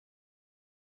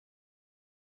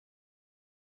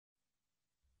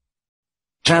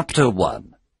Chapter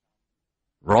 1.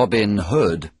 Robin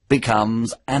Hood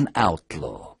becomes an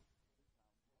outlaw.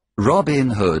 Robin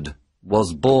Hood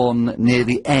was born near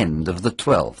the end of the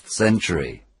 12th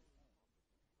century.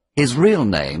 His real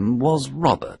name was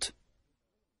Robert.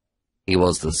 He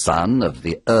was the son of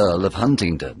the Earl of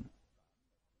Huntingdon.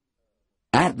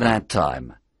 At that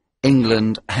time,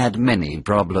 England had many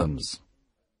problems.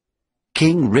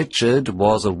 King Richard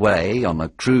was away on a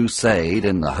crusade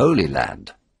in the Holy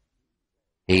Land.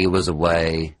 He was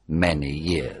away many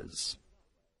years.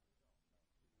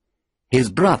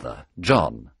 His brother,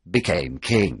 John, became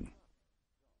king.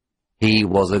 He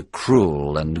was a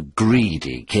cruel and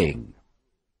greedy king.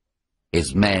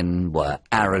 His men were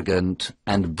arrogant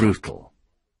and brutal.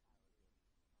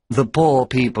 The poor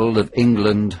people of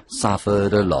England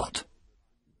suffered a lot.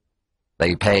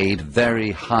 They paid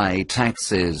very high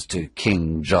taxes to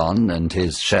King John and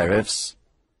his sheriffs.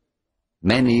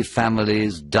 Many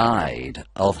families died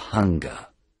of hunger.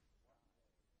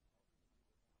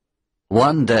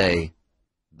 One day,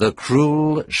 the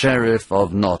cruel sheriff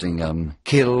of Nottingham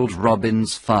killed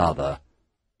Robin's father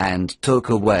and took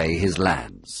away his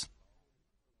lands.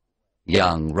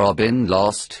 Young Robin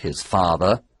lost his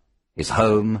father, his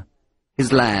home,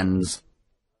 his lands,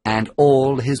 and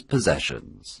all his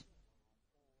possessions.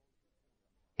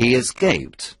 He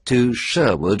escaped to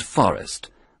Sherwood Forest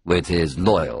with his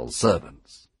loyal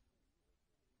servants.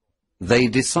 They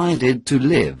decided to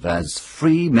live as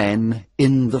free men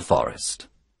in the forest.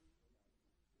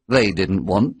 They didn't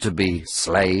want to be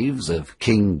slaves of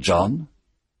King John.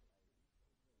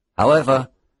 However,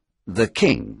 the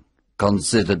king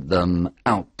considered them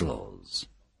outlaws.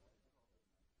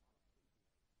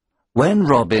 When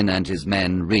Robin and his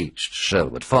men reached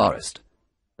Sherwood Forest,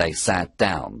 they sat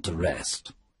down to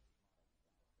rest.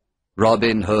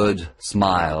 Robin Hood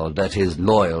smiled at his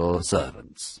loyal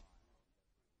servants.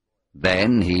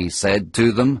 Then he said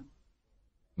to them,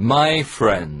 "My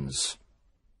friends,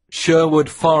 Sherwood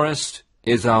Forest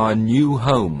is our new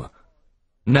home.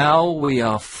 Now we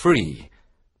are free,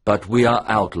 but we are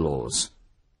outlaws.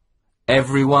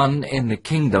 Everyone in the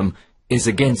kingdom is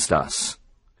against us."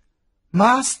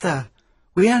 "Master,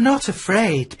 we are not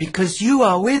afraid because you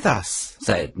are with us,"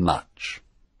 said Much.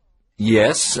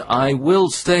 "Yes, I will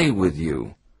stay with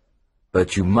you,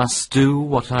 but you must do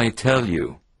what I tell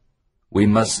you. We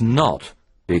must not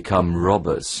become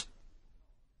robbers.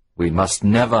 We must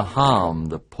never harm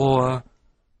the poor,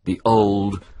 the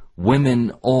old,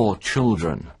 women or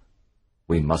children.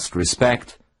 We must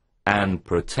respect and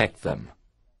protect them.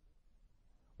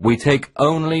 We take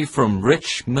only from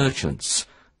rich merchants,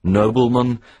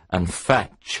 noblemen and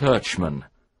fat churchmen.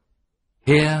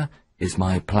 Here is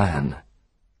my plan.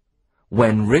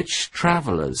 When rich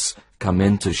travelers come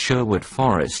into Sherwood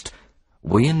Forest,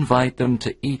 we invite them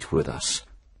to eat with us.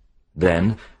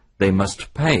 Then they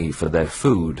must pay for their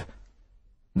food.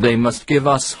 They must give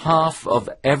us half of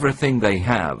everything they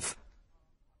have.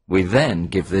 We then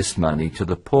give this money to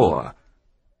the poor.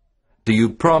 Do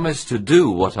you promise to do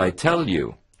what I tell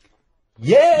you?"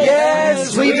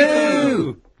 Yes, we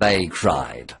do, they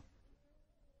cried.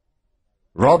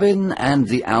 Robin and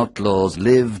the outlaws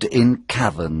lived in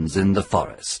caverns in the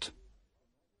forest.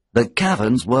 The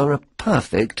caverns were a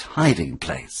perfect hiding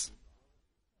place.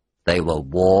 They were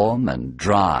warm and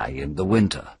dry in the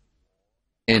winter.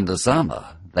 In the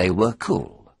summer, they were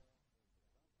cool.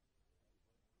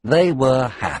 They were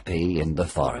happy in the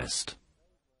forest.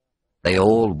 They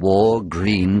all wore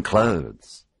green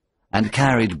clothes and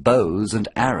carried bows and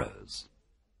arrows.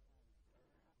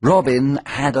 Robin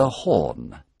had a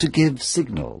horn to give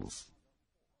signals.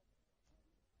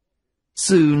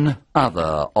 Soon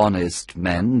other honest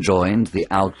men joined the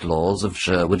outlaws of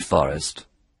Sherwood Forest,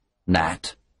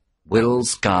 Nat, Will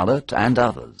Scarlet, and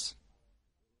others.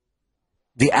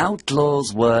 The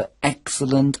outlaws were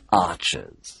excellent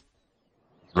archers.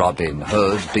 Robin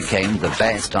Hood became the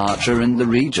best archer in the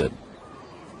region.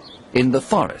 In the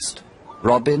forest,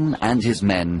 Robin and his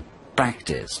men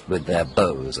practiced with their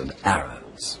bows and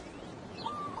arrows.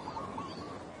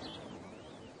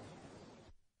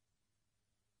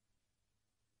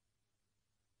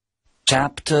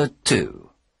 Chapter 2.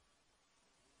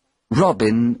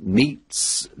 Robin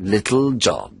meets Little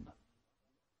John.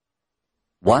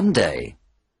 One day,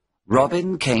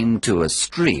 Robin came to a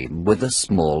stream with a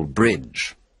small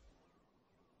bridge.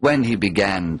 When he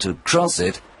began to cross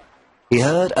it, he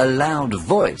heard a loud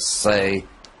voice say,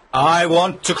 "I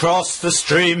want to cross the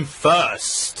stream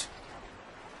first."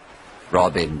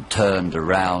 Robin turned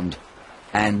around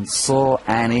and saw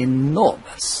an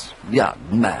enormous young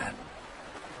man.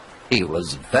 He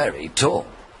was very tall.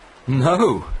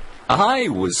 "No, I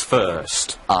was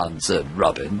first," answered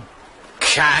Robin.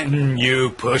 Can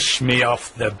you push me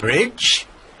off the bridge?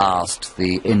 asked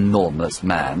the enormous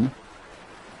man.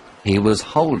 He was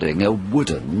holding a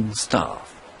wooden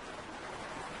staff.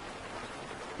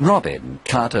 Robin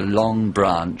cut a long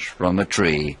branch from a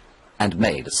tree and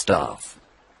made a staff.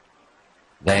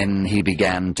 Then he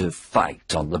began to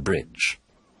fight on the bridge.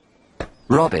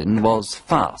 Robin was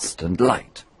fast and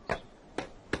light.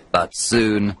 But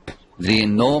soon the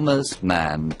enormous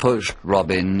man pushed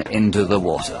Robin into the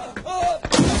water.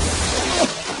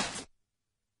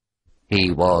 He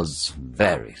was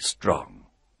very strong.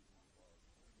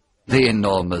 The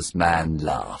enormous man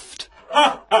laughed.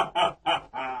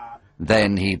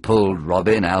 Then he pulled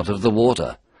Robin out of the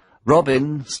water.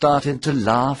 Robin started to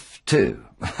laugh too.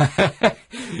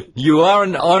 You are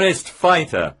an honest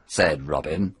fighter, said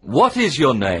Robin. What is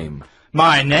your name?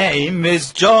 My name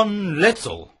is John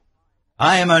Little.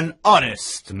 I am an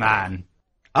honest man.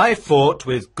 I fought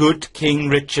with good King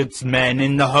Richard's men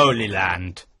in the Holy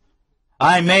Land.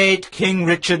 I made King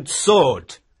Richard's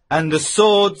sword and the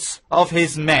swords of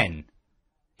his men.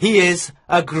 He is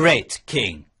a great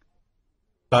king.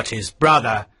 But his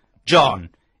brother, John,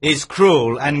 is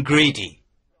cruel and greedy.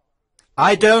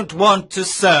 I don't want to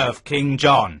serve King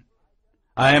John.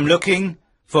 I am looking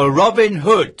for Robin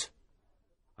Hood.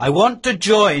 I want to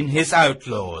join his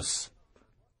outlaws.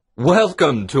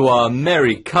 Welcome to our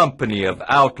merry company of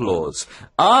outlaws.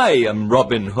 I am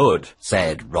Robin Hood,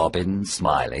 said Robin,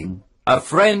 smiling. A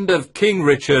friend of King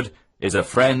Richard is a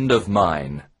friend of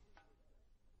mine.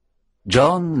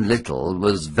 John Little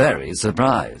was very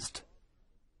surprised.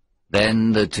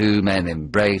 Then the two men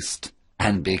embraced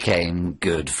and became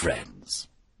good friends.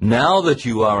 Now that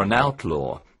you are an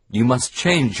outlaw, you must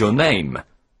change your name.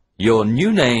 Your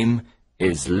new name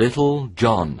is Little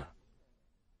John.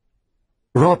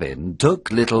 Robin took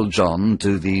Little John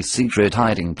to the secret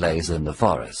hiding place in the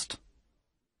forest.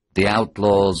 The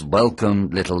outlaws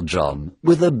welcomed Little John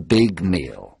with a big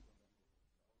meal.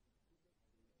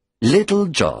 Little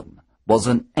John was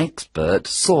an expert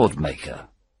sword maker.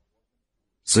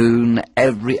 Soon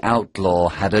every outlaw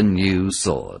had a new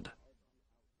sword.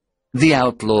 The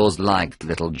outlaws liked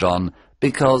Little John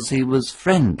because he was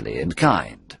friendly and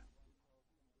kind.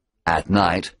 At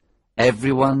night,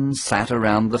 everyone sat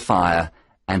around the fire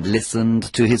and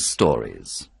listened to his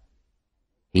stories.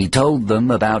 He told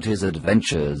them about his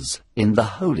adventures in the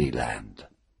Holy Land.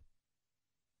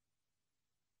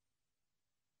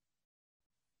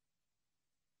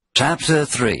 Chapter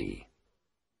 3.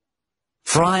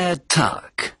 Friar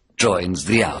Tuck joins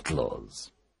the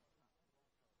outlaws.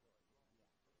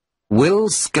 Will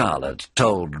Scarlet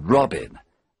told Robin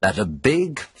that a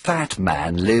big, fat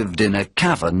man lived in a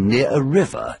cavern near a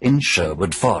river in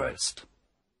Sherwood Forest.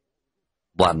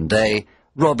 One day,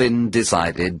 Robin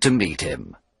decided to meet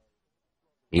him.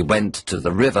 He went to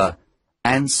the river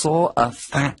and saw a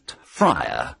fat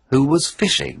friar who was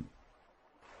fishing.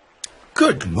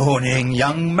 Good morning,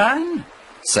 young man,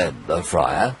 said the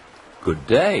friar. Good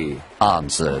day,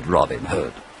 answered Robin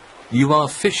Hood. You are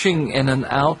fishing in an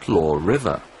outlaw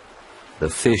river. The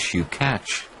fish you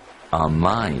catch are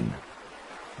mine.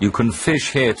 You can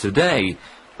fish here today,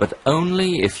 but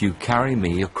only if you carry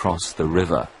me across the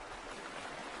river.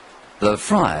 The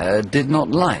friar did not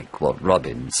like what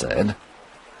Robin said,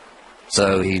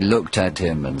 so he looked at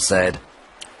him and said,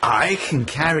 I can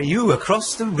carry you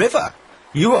across the river.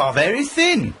 You are very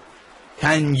thin.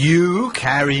 Can you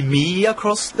carry me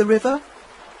across the river?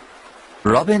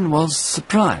 Robin was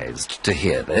surprised to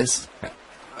hear this.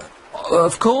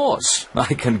 Of course,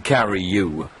 I can carry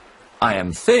you. I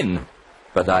am thin,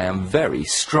 but I am very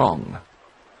strong.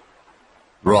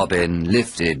 Robin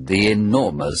lifted the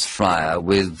enormous friar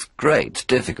with great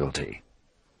difficulty.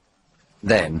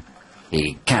 Then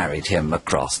he carried him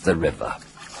across the river.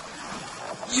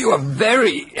 You are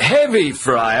very heavy,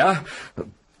 friar,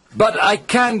 but I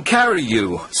can carry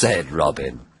you, said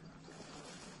Robin.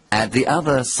 At the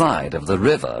other side of the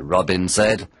river, Robin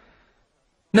said,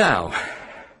 Now,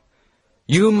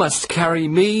 you must carry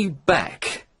me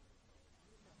back.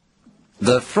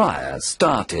 The friar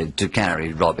started to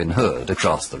carry Robin Hood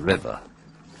across the river.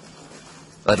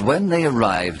 But when they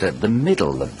arrived at the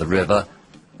middle of the river,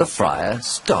 the friar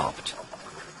stopped.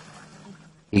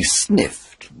 He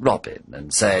sniffed Robin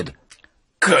and said,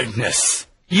 Goodness,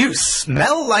 you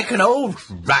smell like an old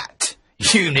rat.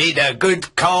 You need a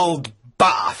good cold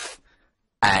bath.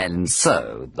 And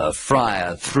so the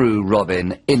friar threw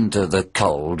Robin into the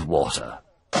cold water.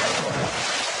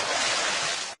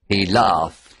 He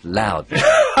laughed loudly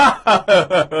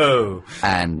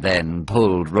and then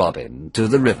pulled Robin to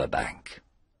the riverbank.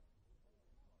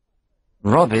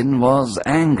 Robin was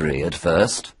angry at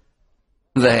first,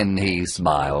 Then he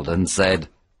smiled and said,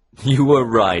 You were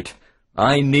right.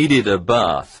 I needed a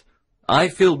bath. I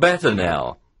feel better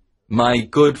now. My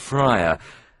good friar,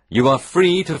 you are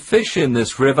free to fish in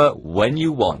this river when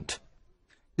you want.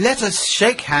 Let us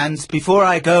shake hands before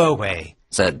I go away,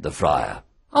 said the friar.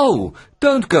 Oh,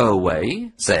 don't go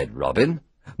away, Said Robin.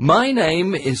 My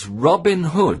name is Robin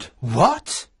Hood.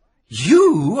 What?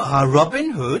 You are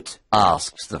Robin Hood?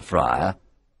 Asked the friar.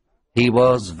 He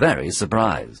was very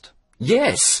surprised.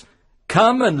 Yes,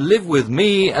 come and live with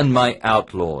me and my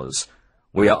outlaws.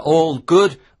 We are all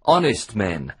good, honest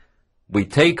men. We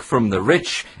take from the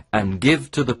rich and give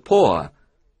to the poor.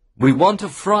 We want a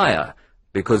friar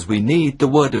because we need the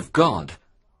word of God.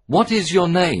 What is your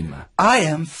name? I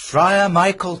am Friar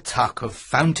Michael Tuck of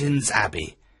Fountains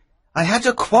Abbey. I had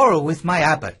a quarrel with my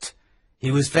abbot.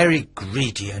 He was very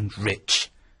greedy and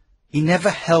rich. He never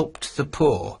helped the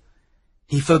poor.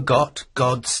 He forgot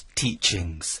God's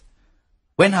teachings.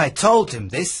 When I told him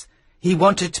this, he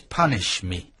wanted to punish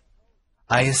me.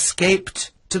 I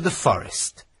escaped to the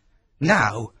forest.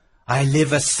 Now I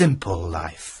live a simple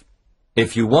life.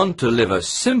 If you want to live a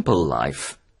simple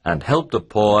life and help the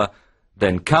poor,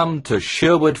 then come to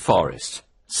Sherwood Forest,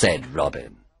 said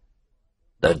Robin.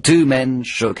 The two men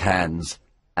shook hands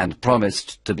and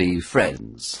promised to be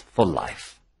friends for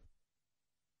life.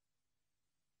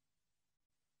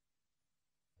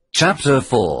 Chapter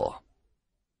 4.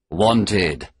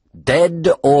 Wanted, dead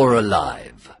or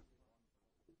alive.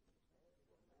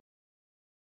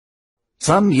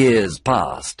 Some years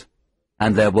passed,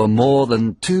 and there were more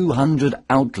than 200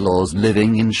 outlaws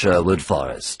living in Sherwood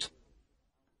Forest.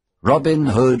 Robin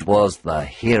Hood was the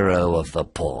hero of the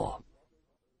poor.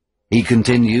 He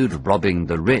continued robbing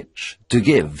the rich to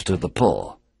give to the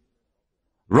poor.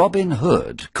 Robin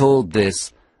Hood called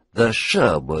this the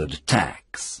Sherwood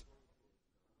tax.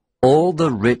 All the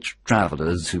rich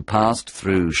travellers who passed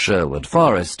through Sherwood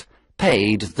Forest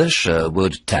paid the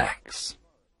Sherwood tax.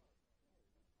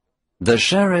 The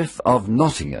Sheriff of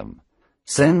Nottingham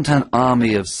sent an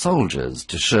army of soldiers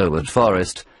to Sherwood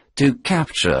Forest to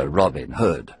capture Robin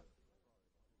Hood.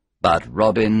 But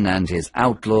Robin and his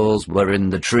outlaws were in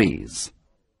the trees.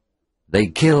 They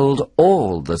killed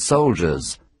all the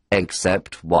soldiers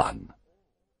except one.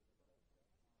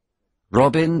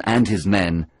 Robin and his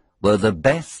men were the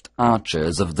best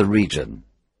archers of the region.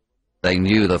 They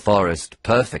knew the forest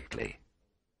perfectly.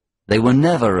 They were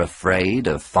never afraid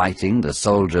of fighting the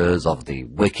soldiers of the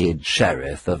wicked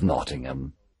Sheriff of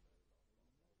Nottingham.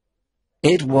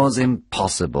 It was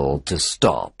impossible to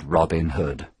stop Robin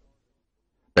Hood.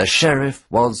 The sheriff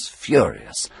was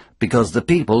furious because the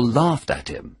people laughed at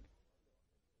him.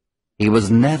 He was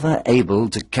never able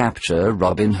to capture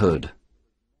Robin Hood.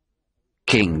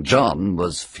 King John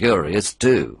was furious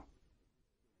too.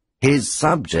 His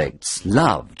subjects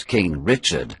loved King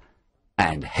Richard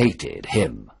and hated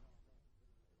him.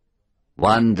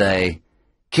 One day,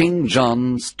 King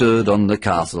John stood on the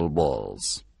castle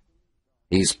walls.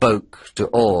 He spoke to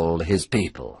all his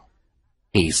people.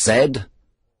 He said,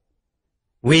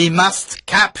 We must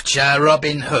capture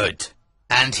Robin Hood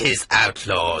and his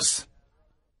outlaws.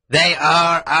 They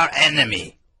are our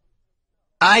enemy.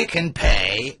 I can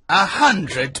pay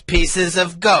 100 pieces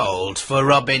of gold for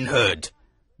Robin Hood,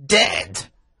 dead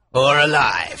or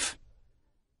alive.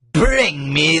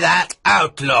 Bring me that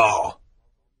outlaw.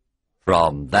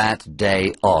 From that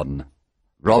day on,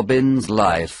 Robin's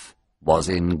life was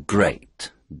in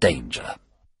great danger.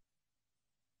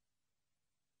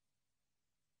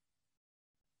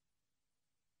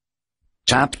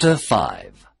 Chapter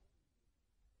 5.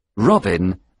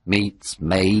 Robin meets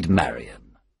Maid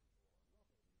Marian.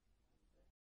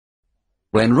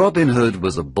 When Robin Hood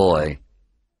was a boy,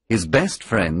 his best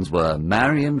friends were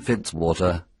Marian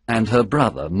Fitzwater and her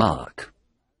brother Mark.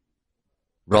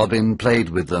 Robin played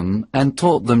with them and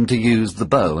taught them to use the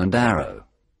bow and arrow.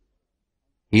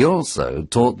 He also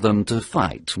taught them to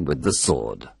fight with the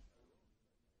sword.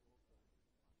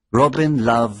 Robin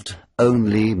loved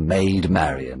only Maid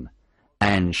Marian,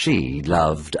 and she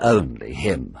loved only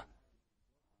him.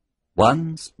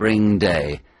 One spring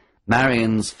day,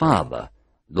 Marian's father,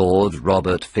 Lord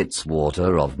Robert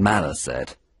Fitzwater of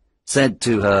Malaset, said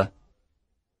to her,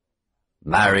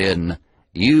 Marian,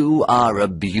 you are a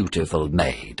beautiful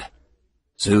maid.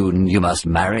 Soon you must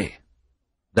marry.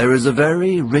 There is a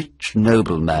very rich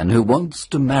nobleman who wants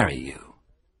to marry you.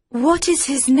 What is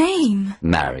his name?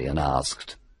 Marian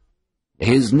asked.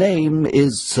 His name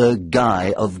is Sir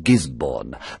Guy of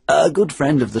Gisborne, a good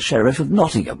friend of the Sheriff of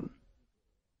Nottingham.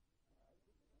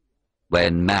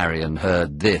 When Marian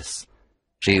heard this,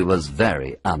 she was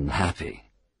very unhappy.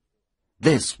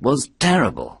 This was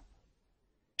terrible.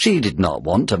 She did not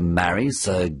want to marry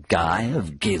Sir Guy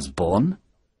of Gisborne.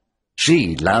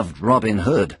 She loved Robin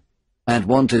Hood and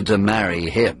wanted to marry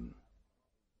him.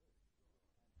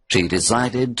 She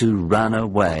decided to run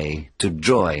away to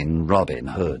join Robin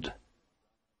Hood.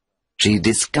 She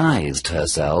disguised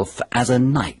herself as a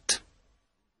knight.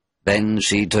 Then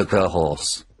she took her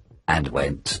horse and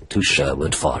went to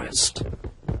Sherwood Forest.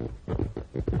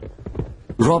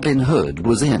 Robin Hood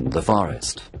was in the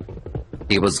forest.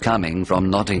 He was coming from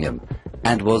Nottingham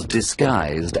and was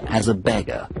disguised as a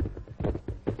beggar.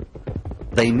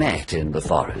 They met in the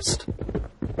forest.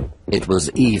 It was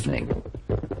evening,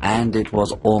 and it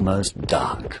was almost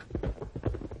dark.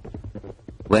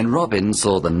 When Robin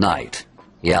saw the knight,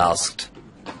 he asked,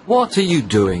 What are you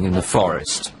doing in the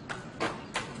forest?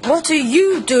 What are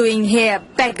you doing here,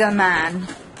 beggar man?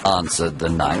 answered the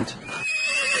knight.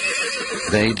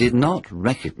 They did not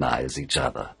recognize each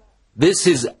other. This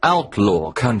is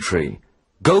outlaw country.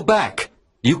 Go back.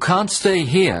 You can't stay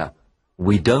here.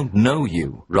 We don't know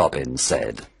you, Robin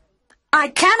said. I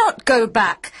cannot go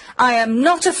back. I am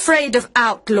not afraid of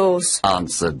outlaws,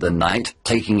 Answered the knight,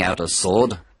 taking out a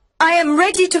sword. I am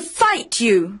ready to fight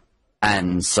you.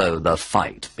 And so the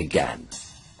fight began.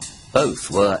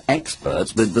 Both were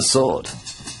experts with the sword,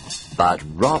 but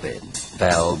Robin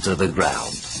fell to the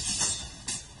ground.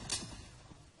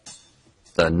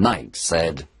 The knight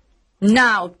said,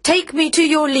 Now take me to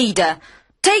your leader.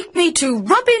 Take me to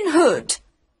Robin Hood.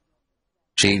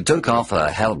 She took off her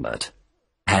helmet,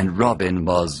 and Robin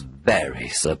was very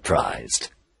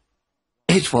surprised.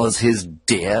 It was his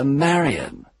dear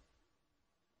Marian.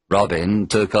 Robin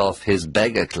took off his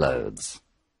beggar clothes.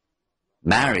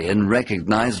 Marian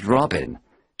recognized Robin.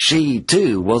 She,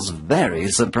 too, was very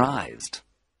surprised.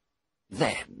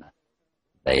 Then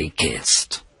they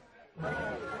kissed.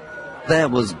 There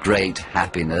was great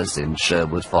happiness in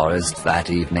Sherwood Forest that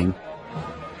evening.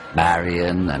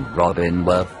 Marian and Robin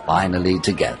were finally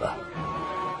together.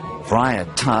 Friar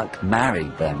Tuck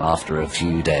married them after a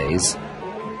few days.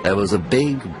 There was a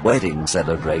big wedding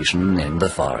celebration in the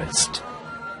forest.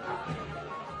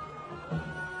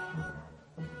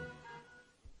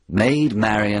 Maid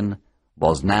Marian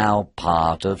was now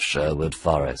part of Sherwood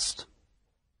Forest.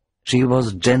 She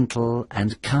was gentle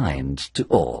and kind to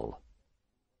all.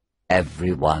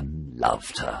 Everyone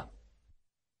loved her.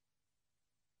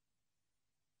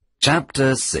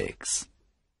 Chapter 6.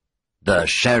 The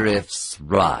Sheriff's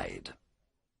Ride.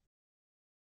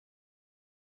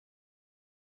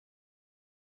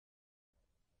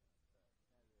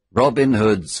 Robin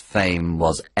Hood's fame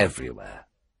was everywhere.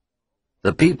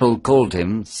 The people called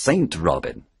him Saint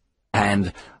Robin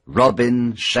and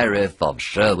Robin, Sheriff of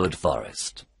Sherwood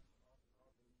Forest.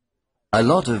 A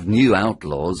lot of new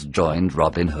outlaws joined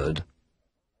Robin Hood.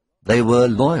 They were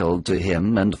loyal to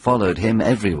him and followed him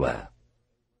everywhere.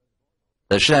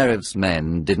 The sheriff's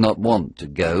men did not want to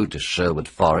go to Sherwood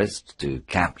Forest to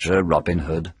capture Robin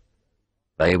Hood.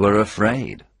 They were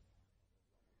afraid.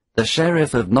 The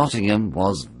Sheriff of Nottingham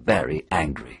was very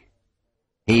angry.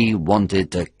 He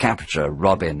wanted to capture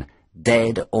Robin,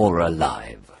 dead or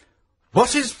alive.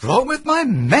 What is wrong with my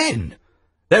men?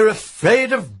 They're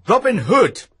afraid of Robin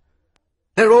Hood.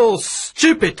 They're all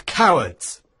stupid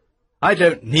cowards. I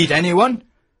don't need anyone.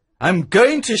 I'm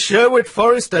going to Sherwood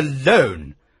Forest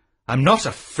alone. I'm not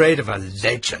afraid of a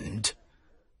legend.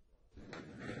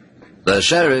 The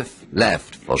sheriff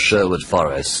left for Sherwood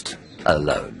Forest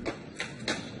alone.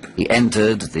 He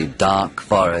entered the dark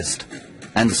forest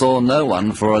and saw no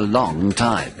one for a long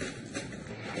time.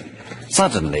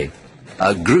 Suddenly,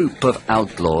 a group of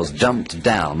outlaws jumped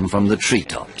down from the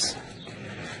treetops.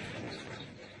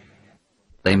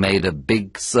 They made a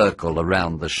big circle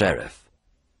around the sheriff.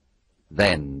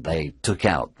 Then they took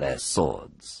out their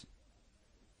swords.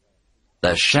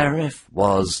 The sheriff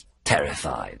was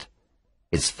terrified.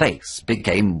 His face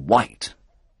became white.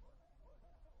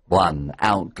 One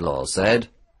outlaw said,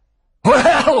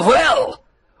 "Well, well,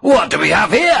 what do we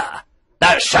have here?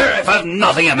 The Sheriff of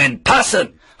Nottingham in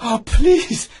person!" Oh,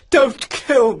 please, don't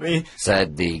kill me.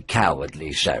 said the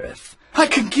cowardly sheriff. I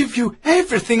can give you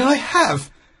everything I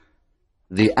have.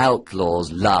 The outlaws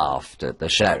laughed at the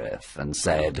sheriff and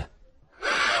said,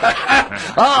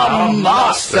 "Our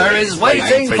master is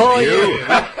waiting for you!"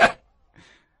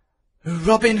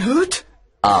 Robin Hood?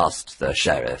 asked the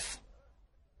sheriff.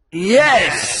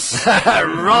 "Yes,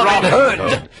 Robin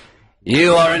Hood!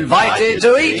 You are invited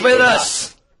to eat with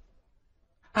us!"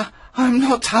 I'm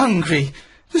not hungry.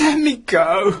 Let me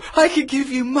go. I can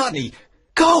give you money,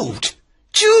 gold,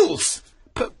 jewels.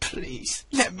 But please,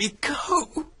 let me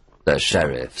go. The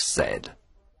sheriff said.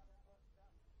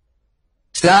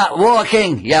 "Start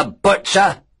walking, you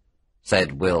butcher,"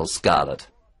 said Will Scarlet.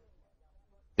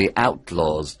 the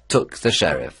outlaws took the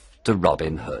sheriff to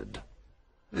Robin Hood.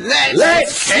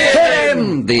 Let's Kill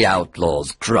him! The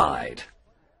outlaws cried.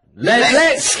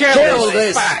 Let's Kill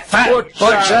this fat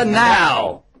butcher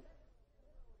now!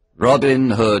 Robin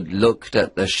Hood looked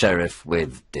at the sheriff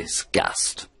with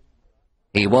disgust.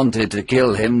 He wanted to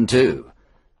kill him too,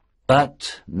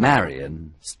 but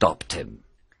Marion stopped him.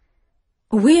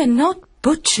 "We are not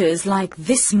butchers like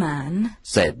this man.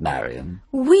 Said Marion.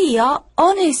 We are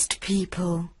honest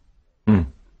people."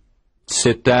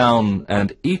 Sit down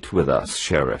and eat with us,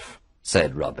 Sheriff.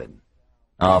 Said Robin.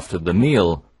 After the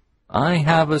meal, I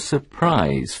have a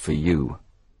surprise for you.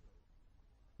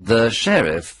 The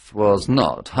sheriff was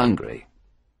not hungry.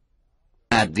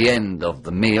 At the end of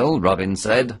the meal, Robin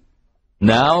said,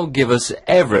 Now give us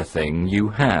everything you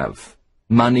have.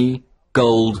 Money,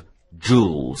 gold,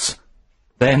 jewels.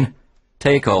 Then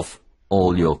take off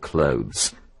all your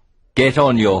clothes. Get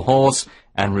on your horse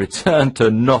and return to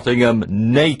Nottingham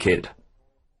naked.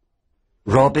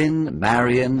 Robin,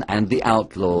 Marion, and the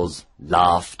outlaws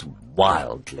laughed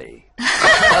wildly.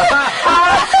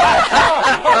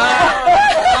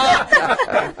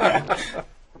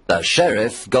 The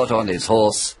sheriff got on his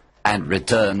horse and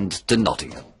returned to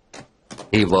Nottingham.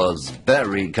 He was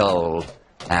very cold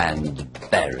and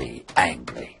very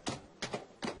angry.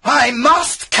 I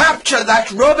must capture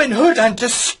that Robin Hood and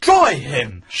destroy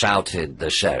him, Shouted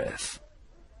the sheriff.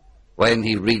 When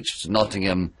he reached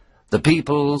Nottingham, the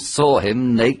people saw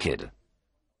him naked.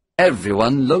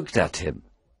 Everyone looked at him.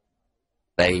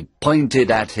 They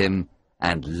pointed at him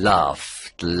and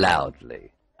laughed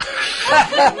loudly.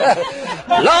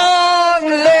 Long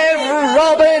live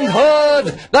Robin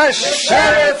Hood, the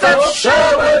Sheriff of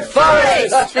Sherwood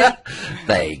Forest!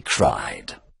 They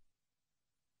cried.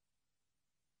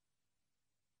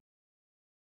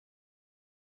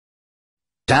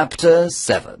 Chapter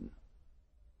 7.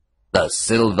 The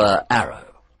Silver Arrow.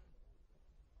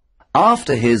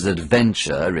 After his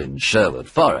adventure in Sherwood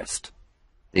Forest,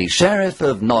 the Sheriff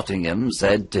of Nottingham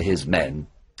said to his men,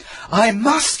 I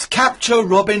must capture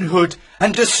Robin Hood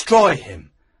and destroy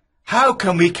him. How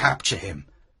can we capture him?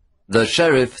 The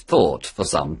sheriff thought for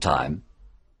some time.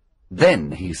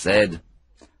 Then he said,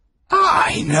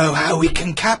 I know how we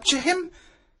can capture him.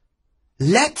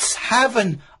 Let's have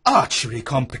an archery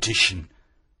competition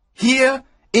here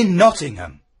in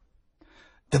Nottingham.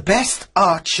 The best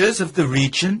archers of the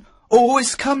region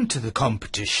always come to the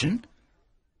competition.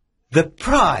 The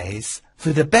prize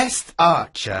for the best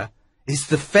archer is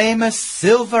the famous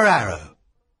silver arrow.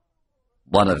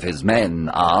 One of his men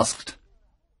asked,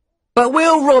 But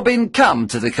will Robin come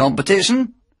to the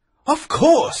competition? Of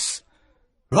course.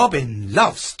 Robin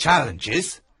loves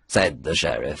challenges, Said the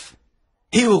sheriff.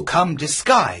 He will come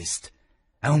disguised,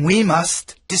 and we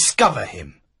must discover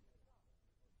him.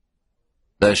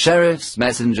 The sheriff's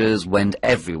messengers went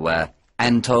everywhere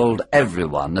and told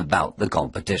everyone about the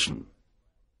competition.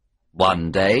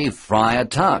 One day Friar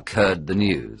Tuck heard the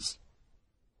news.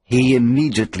 He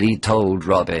immediately told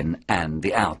Robin and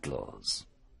the outlaws.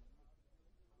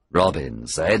 Robin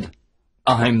said,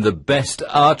 I'm the best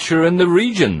archer in the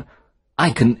region.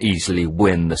 I can easily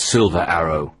win the silver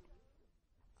arrow.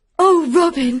 "Oh,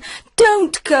 Robin,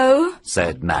 don't go.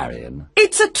 Said Marion.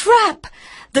 It's a trap.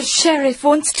 The sheriff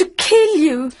wants to kill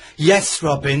you." Yes,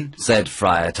 Robin, Said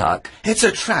Friar Tuck. it's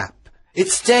a trap.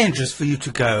 It's dangerous for you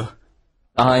to go.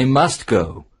 I must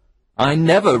go. I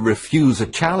never refuse a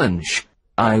challenge.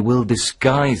 I will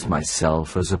disguise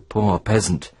myself as a poor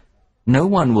peasant. No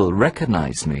one will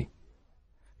recognize me.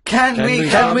 Can we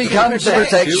come to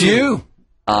protect you?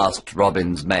 Asked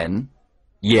Robin's men.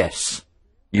 Yes,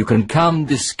 you can come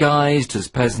disguised as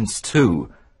peasants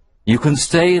too. You can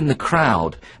stay in the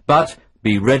crowd, but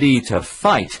be ready to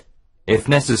fight if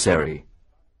necessary.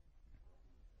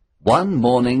 One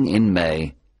morning in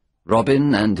May,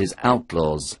 Robin and his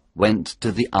outlaws went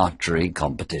to the archery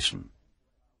competition.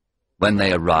 When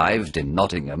they arrived in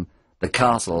Nottingham, the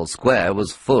castle square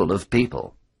was full of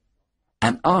people.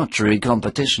 An archery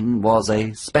competition was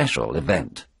a special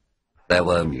event. There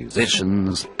were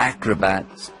musicians,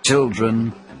 acrobats,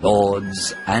 children,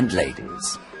 lords and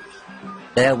ladies.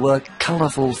 There were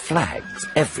colourful flags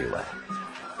everywhere.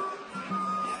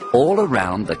 All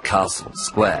around the castle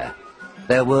square,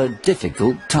 there were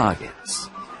difficult targets.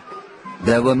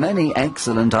 There were many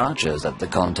excellent archers at the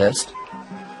contest.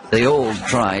 They all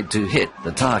tried to hit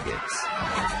the targets.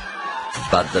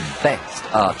 But the best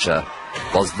archer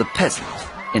was the peasant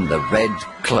in the red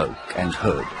cloak and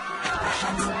hood.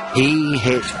 He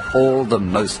hit all the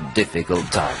most difficult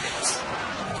targets.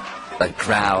 The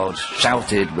crowd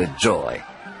shouted with joy.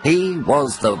 He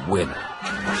was the winner.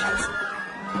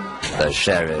 The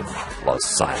sheriff was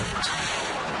silent.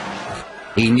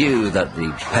 He knew that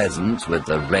the peasant with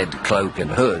the red cloak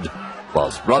and hood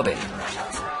was Robin.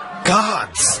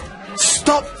 Guards!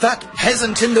 Stop that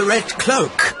peasant in the red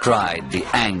cloak! Cried the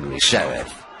angry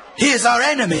sheriff. He is our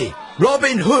enemy,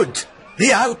 Robin Hood,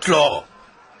 the outlaw!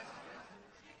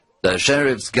 The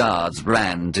sheriff's guards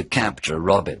ran to capture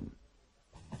Robin.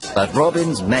 But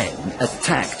Robin's men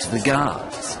attacked the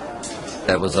guards.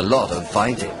 There was a lot of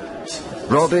fighting.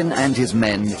 Robin and his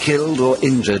men killed or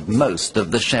injured most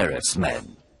of the sheriff's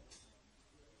men.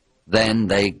 Then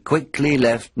they quickly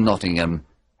left Nottingham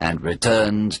and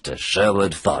returned to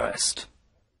Sherwood Forest.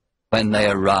 When they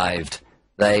arrived,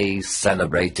 they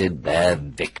celebrated their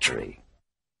victory.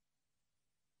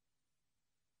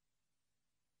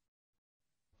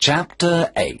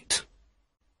 Chapter 8.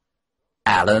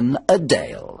 Alan a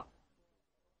Dale.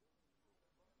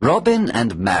 Robin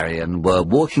and Marion were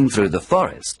walking through the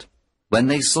forest when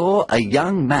they saw a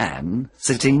young man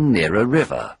sitting near a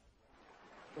river.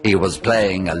 He was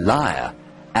playing a lyre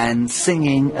and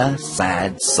singing a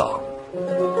sad song.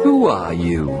 Who are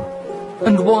you?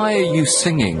 And why are you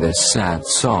singing this sad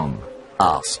song?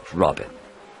 Asked Robin.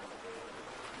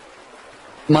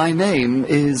 My name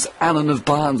is Alan of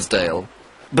Barnesdale,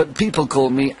 but people call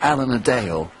me Alan a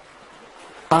Dale.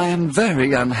 I am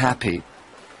very unhappy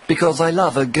because I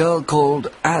love a girl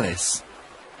called Alice.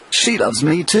 She loves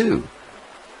me too.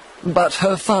 But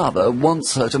her father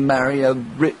wants her to marry a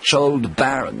rich old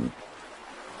baron.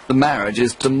 The marriage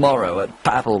is tomorrow at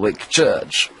Papplewick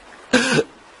Church.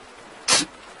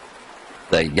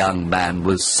 The young man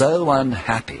was so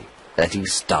unhappy that he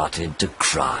started to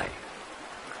cry.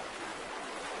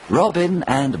 Robin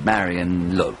and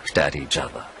Marion looked at each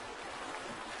other.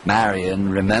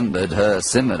 Marion remembered her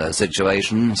similar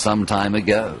situation some time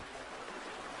ago.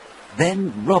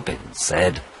 Then Robin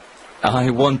said,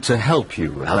 I want to help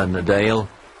you, Alan a Dale.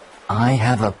 I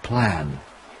have a plan.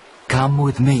 Come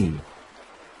with me.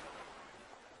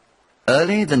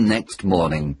 Early the next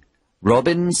morning,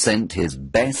 Robin sent his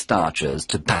best archers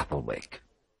to Papplewick.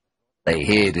 They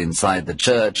hid inside the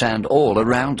church and all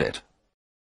around it.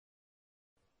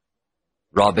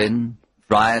 Robin,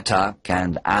 Friar Tuck,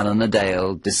 and Alan a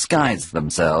Dale disguised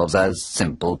themselves as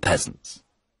simple peasants.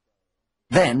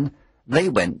 Then they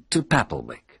went to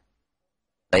Papplewick.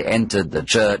 They entered the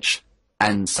church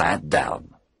and sat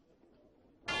down.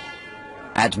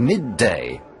 At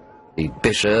midday, the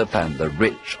bishop and the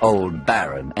rich old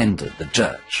baron entered the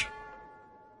church.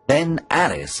 Then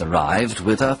Alice arrived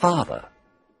with her father.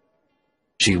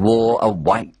 She wore a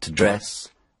white dress,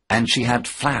 and she had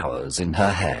flowers in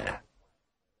her hair.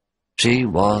 She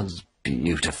was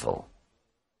beautiful,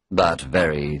 but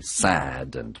very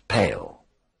sad and pale.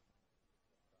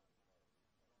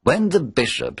 When the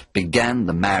bishop began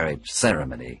the marriage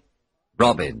ceremony,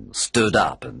 Robin stood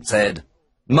up and said,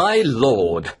 My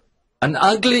lord, an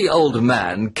ugly old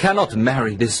man cannot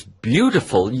marry this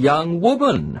beautiful young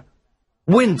woman.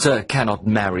 Winter cannot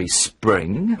marry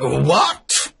spring.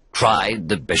 What? Cried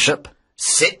the bishop.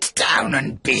 Sit down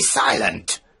and be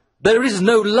silent. There is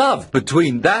no love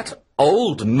between that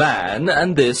old man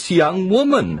and this young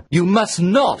woman. You must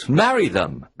not marry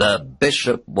them. The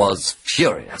bishop was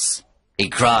furious. He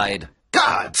cried,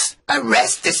 Guards,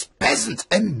 arrest this peasant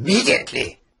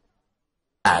immediately.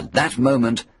 At that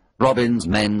moment, Robin's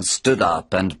men stood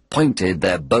up and pointed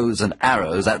their bows and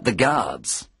arrows at the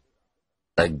guards.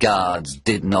 The guards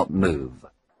did not move.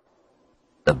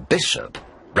 The bishop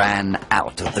ran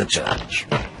out of the church.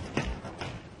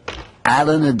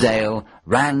 Alan a Dale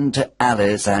ran to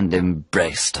Alice and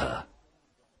embraced her.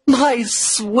 My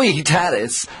sweet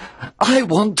Alice, I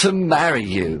want to marry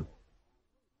you.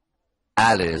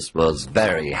 Alice was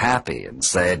very happy and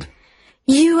said,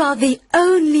 You are the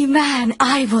only man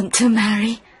I want to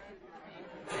marry.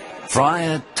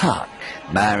 Friar Tuck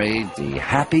married the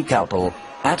happy couple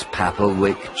at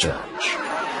Papplewick Church.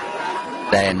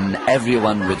 Then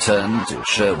everyone returned to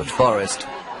Sherwood Forest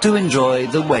to enjoy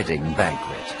the wedding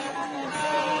banquet.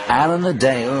 Alan a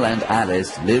Dale and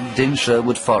Alice lived in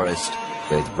Sherwood Forest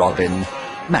with Robin,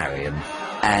 Marion,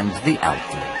 and the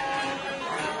outlaw.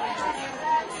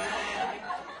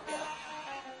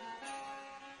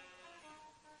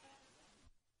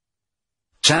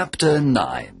 Chapter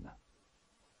 9.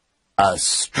 A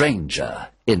Stranger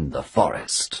in the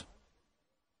Forest.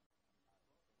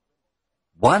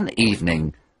 One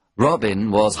evening,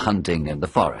 Robin was hunting in the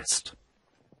forest.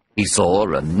 He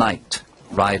saw a knight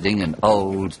riding an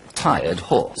old, tired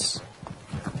horse.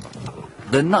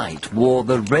 The knight wore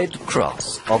the red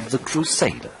cross of the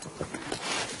Crusader.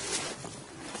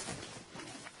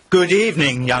 Good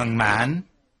evening, young man,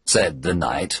 said the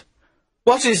knight.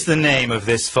 What is the name of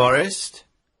this forest?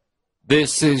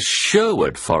 This is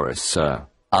Sherwood Forest, sir,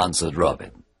 answered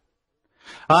Robin.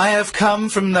 I have come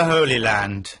from the Holy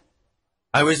Land.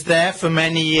 I was there for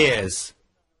many years.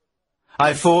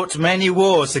 I fought many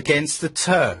wars against the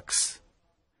Turks.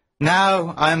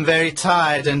 Now I am very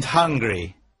tired and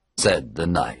hungry, said the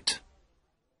knight.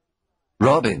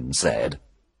 Robin said,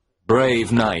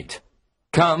 Brave knight,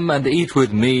 come and eat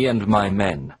with me and my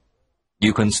men.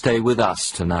 You can stay with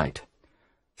us tonight.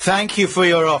 Thank you for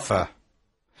your offer.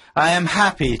 I am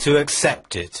happy to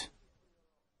accept it.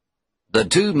 The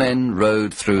two men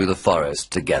rode through the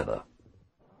forest together.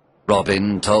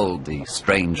 Robin told the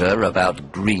stranger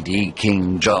about greedy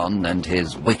King John and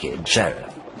his wicked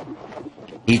sheriff.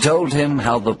 He told him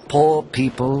how the poor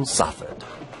people suffered.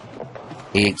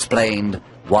 He explained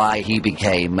why he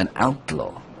became an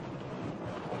outlaw.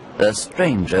 The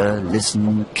stranger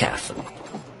listened carefully.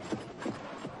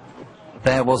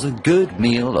 There was a good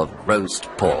meal of roast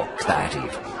pork that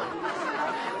evening.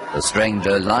 The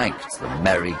stranger liked the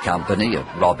merry company of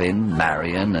Robin,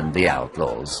 Marion, and the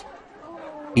outlaws.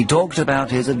 He talked about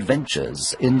his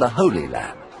adventures in the Holy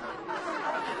Land.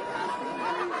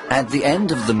 At the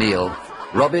end of the meal,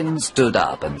 Robin stood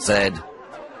up and said,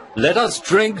 Let us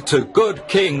drink to good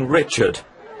King Richard,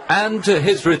 and to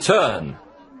his return.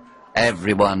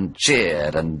 Everyone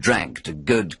cheered and drank to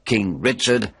good King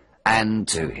Richard and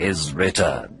to his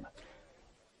return.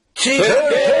 Cheers to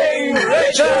King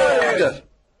Richard!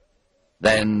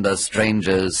 Then the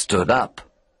stranger stood up,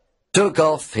 took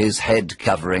off his head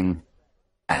covering,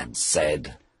 and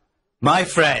said, My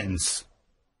friends,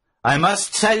 I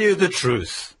must tell you the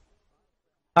truth.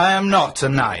 I am not a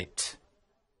knight.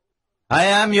 I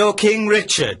am your King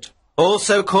Richard,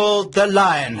 also called the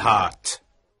Lionheart.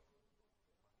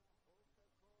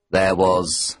 There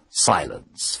was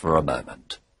silence for a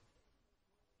moment.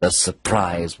 The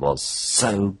surprise was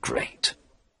so great.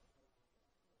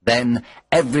 Then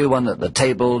everyone at the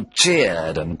table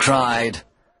cheered and cried,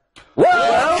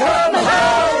 Welcome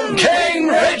home, King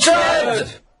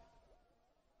Richard!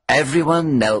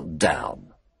 Everyone knelt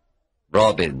down.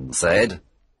 Robin said,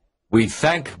 We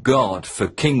thank God for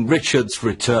King Richard's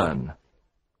return.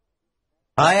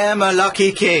 I am a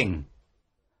lucky king.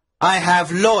 I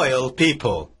have loyal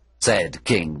people, said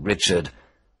King Richard,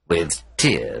 with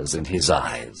tears in his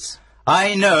eyes.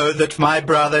 I know that my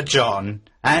brother John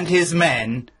and his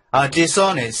men are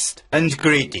dishonest and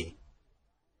greedy.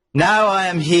 Now I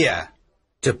am here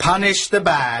to punish the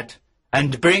bad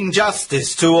and bring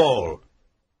justice to all.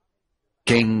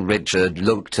 King Richard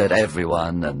looked at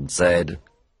everyone and said,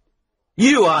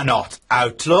 You are not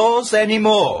outlaws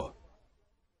anymore.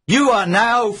 You are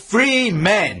now free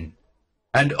men,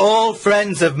 and all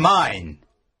friends of mine.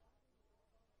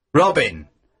 Robin,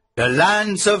 the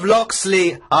lands of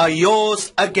Locksley are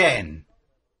yours again.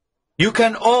 You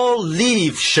can all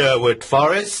leave Sherwood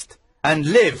Forest and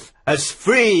live as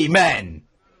free men.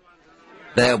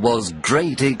 There was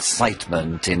great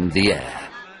excitement in the air.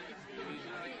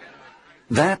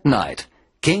 That night,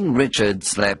 King Richard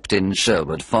slept in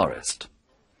Sherwood Forest.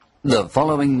 The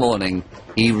following morning,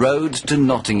 he rode to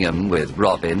Nottingham with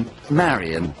Robin,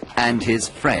 Marion, and his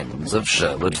friends of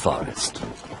Sherwood Forest.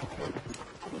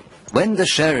 When the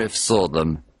sheriff saw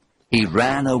them, he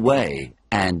ran away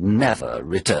and never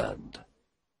returned.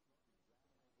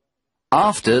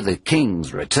 After the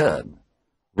king's return,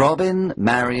 Robin,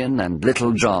 Marion, and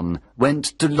Little John went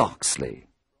to Locksley.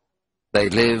 They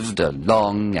lived a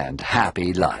long and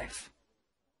happy life.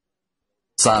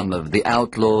 Some of the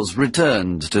outlaws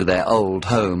returned to their old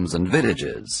homes and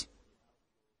villages.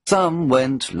 Some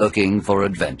went looking for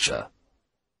adventure.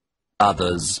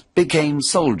 Others became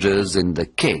soldiers in the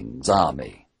king's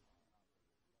army.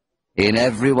 In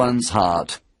everyone's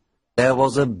heart, there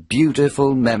was a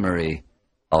beautiful memory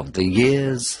of the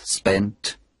years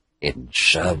spent in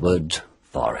Sherwood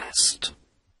Forest.